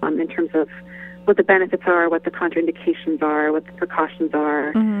also in terms of what the benefits are, what the contraindications are, what the precautions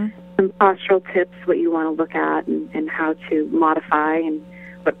are, some postural tips, what you want to look at, and how to modify, and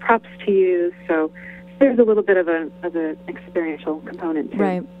what props to use. So there's a little bit of an experiential component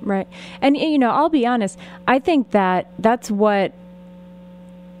too. Right. And I'll be honest, I think that's what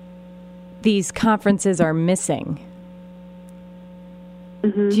these conferences are missing.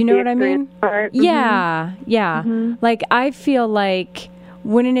 Mm-hmm. Do you know what I mean? Part. Yeah, yeah. Mm-hmm. Like, I feel like,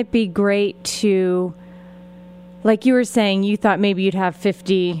 wouldn't it be great to, like you were saying, you thought maybe you'd have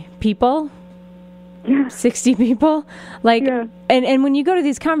 50 people? Yeah. 60 people? Like, yeah. and when you go to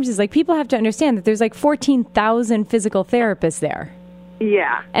these conferences, like, people have to understand that there's like 14,000 physical therapists there.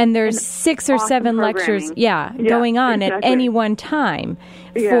 Yeah. And there's 6 or 7 lectures, going on at any one time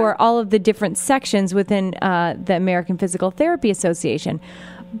for all of the different sections within the American Physical Therapy Association.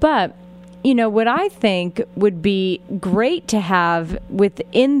 But, you know, what I think would be great to have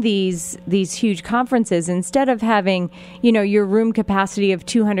within these huge conferences, instead of having, you know, your room capacity of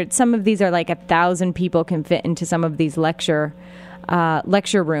 200, some of these are like 1,000 people can fit into some of these lecture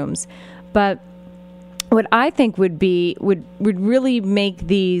rooms. But what I think would really make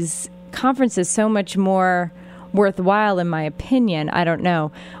these conferences so much more worthwhile, in my opinion, I don't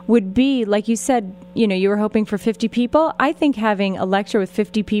know, would be, like you said, you know, you were hoping for 50 people. I think having a lecture with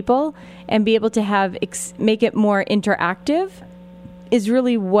 50 people and be able to have make it more interactive is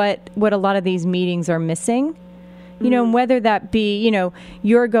really what a lot of these meetings are missing. You know, and whether that be, you know,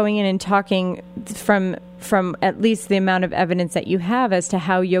 you're going in and talking from at least the amount of evidence that you have as to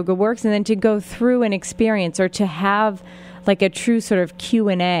how yoga works, and then to go through an experience, or to have like a true sort of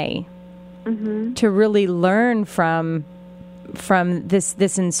Q&A to really learn from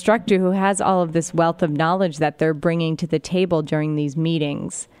this instructor who has all of this wealth of knowledge that they're bringing to the table during these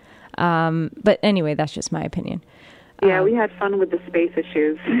meetings. But anyway, that's just my opinion. Yeah, we had fun with the space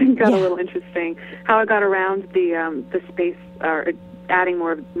issues. It got a little interesting. How I got around the space, or adding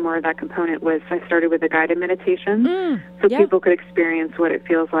more of that component, was I started with a guided meditation, so people could experience what it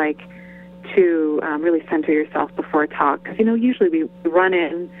feels like to really center yourself before a talk. Because, you know, usually we run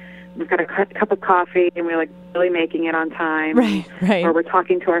in, we've got a cup of coffee, and we're like really making it on time, right. Or we're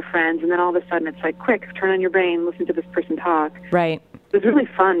talking to our friends, and then all of a sudden it's like, quick, turn on your brain, listen to this person talk. Right. It was really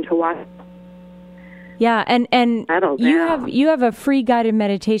fun to watch. Yeah, and you have a free guided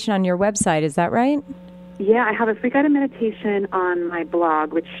meditation on your website, is that right? Yeah, I have a free guided meditation on my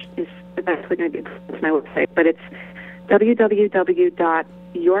blog, which is eventually going to be to my website, but it's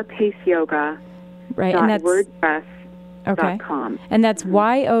www.yourpaceyoga.wordpress.com. And that's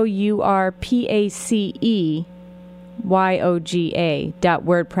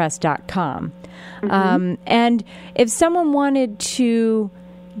yourpaceyoga.wordpress.com. And if someone wanted to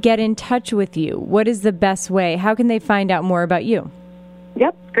get in touch with you, what is the best way? How can they find out more about you?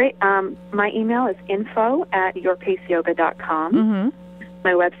 Yep, great. My email is info@yourpaceyoga.com.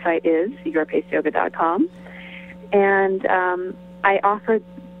 My website is yourpaceyoga.com. And I offer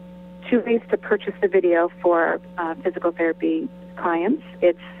 2 ways to purchase the video for physical therapy clients.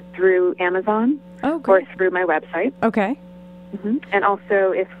 It's through Amazon or through my website. Okay. And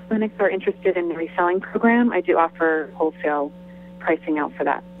also, if clinics are interested in the reselling program, I do offer wholesale pricing out for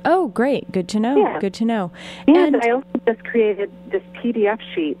that. Oh, great. Good to know. Yeah. Good to know. And I also just created this PDF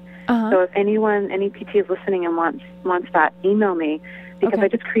sheet. So if any PT is listening and wants that, email me, because I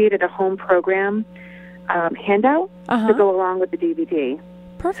just created a home program handout to go along with the DVD.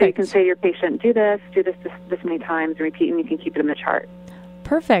 Perfect. So you can say to your patient, do this many times, repeat, and you can keep it in the chart.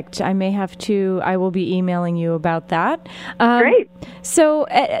 Perfect. I will be emailing you about that. Great. So,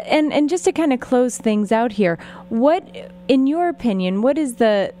 and just to kind of close things out here, what, in your opinion, what is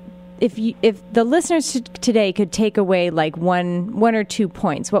if the listeners today could take away like one or 2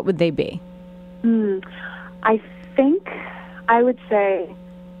 points, what would they be? I think I would say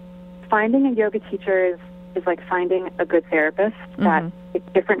finding a yoga teacher is like finding a good therapist. That it's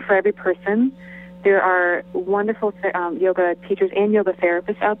different for every person. There are wonderful yoga teachers and yoga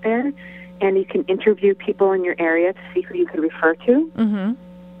therapists out there, and you can interview people in your area to see who you could refer to.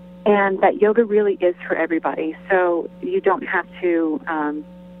 And that yoga really is for everybody. So you don't have to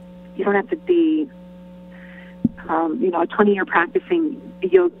be a 20-year practicing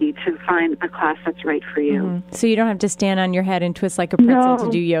yogi to find a class that's right for you. So you don't have to stand on your head and twist like a pretzel to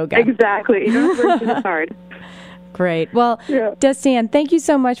do yoga. Exactly. You don't have to work too hard. Great. Well, Dustienne, thank you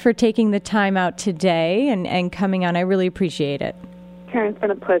so much for taking the time out today and coming on. I really appreciate it. Karen, it's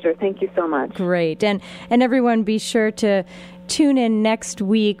been a pleasure. Thank you so much. Great. And everyone, be sure to tune in next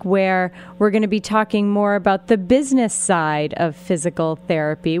week, where we're going to be talking more about the business side of physical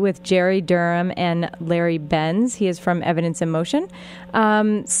therapy with Jerry Durham and Larry Benz. He is from Evidence in Motion.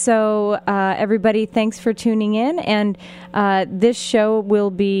 So everybody, thanks for tuning in. And this show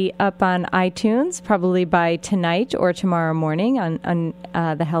will be up on iTunes probably by tonight or tomorrow morning on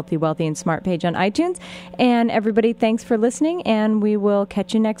the Healthy, Wealthy, and Smart page on iTunes. And everybody, thanks for listening, and we will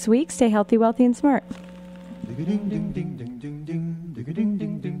catch you next week. Stay healthy, wealthy, and smart.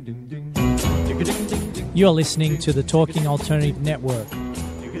 You're listening to the Talking Alternative Network.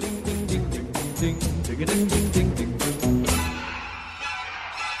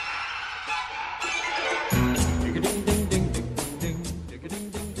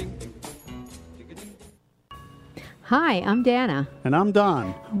 Hi, I'm Dana. And I'm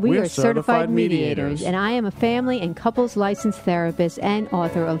Don. We are certified mediators, and I am a family and couples licensed therapist and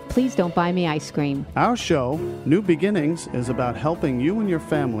author of Please Don't Buy Me Ice Cream. Our show, New Beginnings, is about helping you and your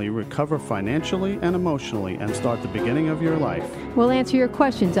family recover financially and emotionally and start the beginning of your life. We'll answer your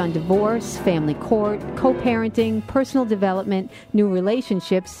questions on divorce, family court, co-parenting, personal development, new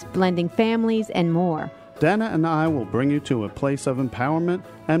relationships, blending families, and more. Dana and I will bring you to a place of empowerment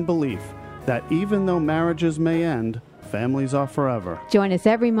and belief that even though marriages may end, families are forever. Join us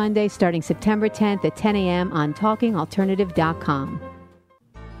every Monday starting September 10th at 10 a.m. on TalkingAlternative.com.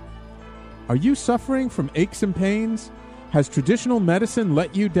 Are you suffering from aches and pains? Has traditional medicine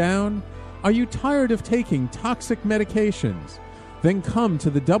let you down? Are you tired of taking toxic medications? Then come to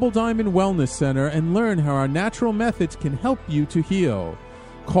the Double Diamond Wellness Center and learn how our natural methods can help you to heal.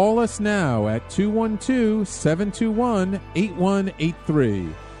 Call us now at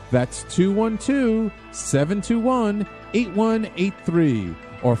 212-721-8183. That's 212-721-8183.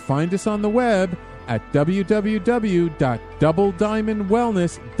 Or find us on the web at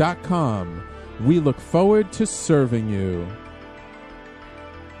www.doublediamondwellness.com. We look forward to serving you.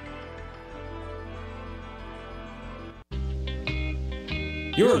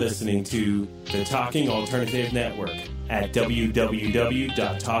 You're listening to the Talking Alternative Network at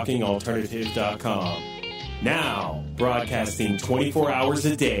www.talkingalternative.com. Now, broadcasting 24 hours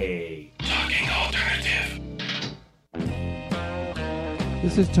a day. Talking Alternative.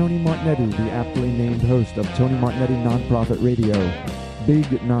 This is Tony Martignetti, the aptly named host of Tony Martignetti Nonprofit Radio. Big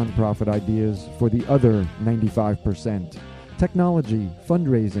nonprofit ideas for the other 95%. Technology,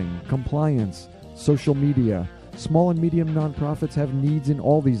 fundraising, compliance, social media. Small and medium nonprofits have needs in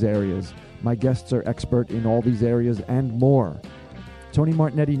all these areas. My guests are expert in all these areas and more. Tony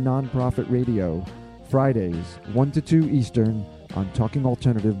Martignetti Nonprofit Radio. Fridays, 1 to 2 Eastern on Talking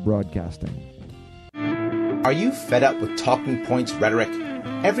Alternative Broadcasting. Are you fed up with talking points rhetoric?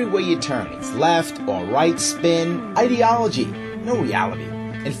 Everywhere you turn, it's left or right spin, ideology, no reality.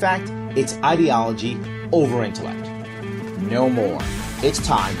 In fact, it's ideology over intellect. No more. It's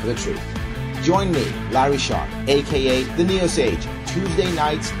time for the truth. Join me, Larry Sharp, a.k.a. The Neo Sage, Tuesday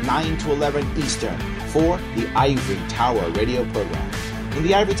nights, 9 to 11 Eastern, for the Ivory Tower radio program. In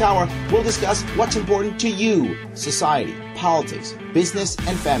the Ivory Tower, we'll discuss what's important to you, society, politics, business,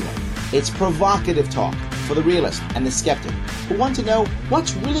 and family. It's provocative talk for the realist and the skeptic who want to know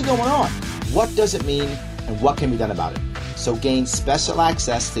what's really going on, what does it mean, and what can be done about it. So gain special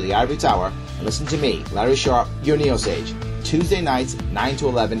access to the Ivory Tower and listen to me, Larry Sharp, your Neo Sage, Tuesday nights, 9 to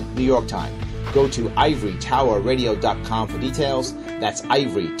 11 New York time. Go to ivorytowerradio.com for details. That's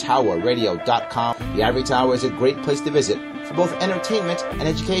ivorytowerradio.com. The Ivory Tower is a great place to visit for both entertainment and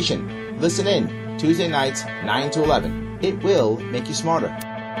education. Listen in Tuesday nights, 9 to 11. It will make you smarter.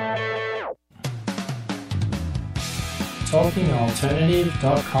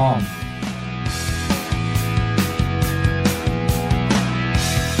 TalkingAlternative.com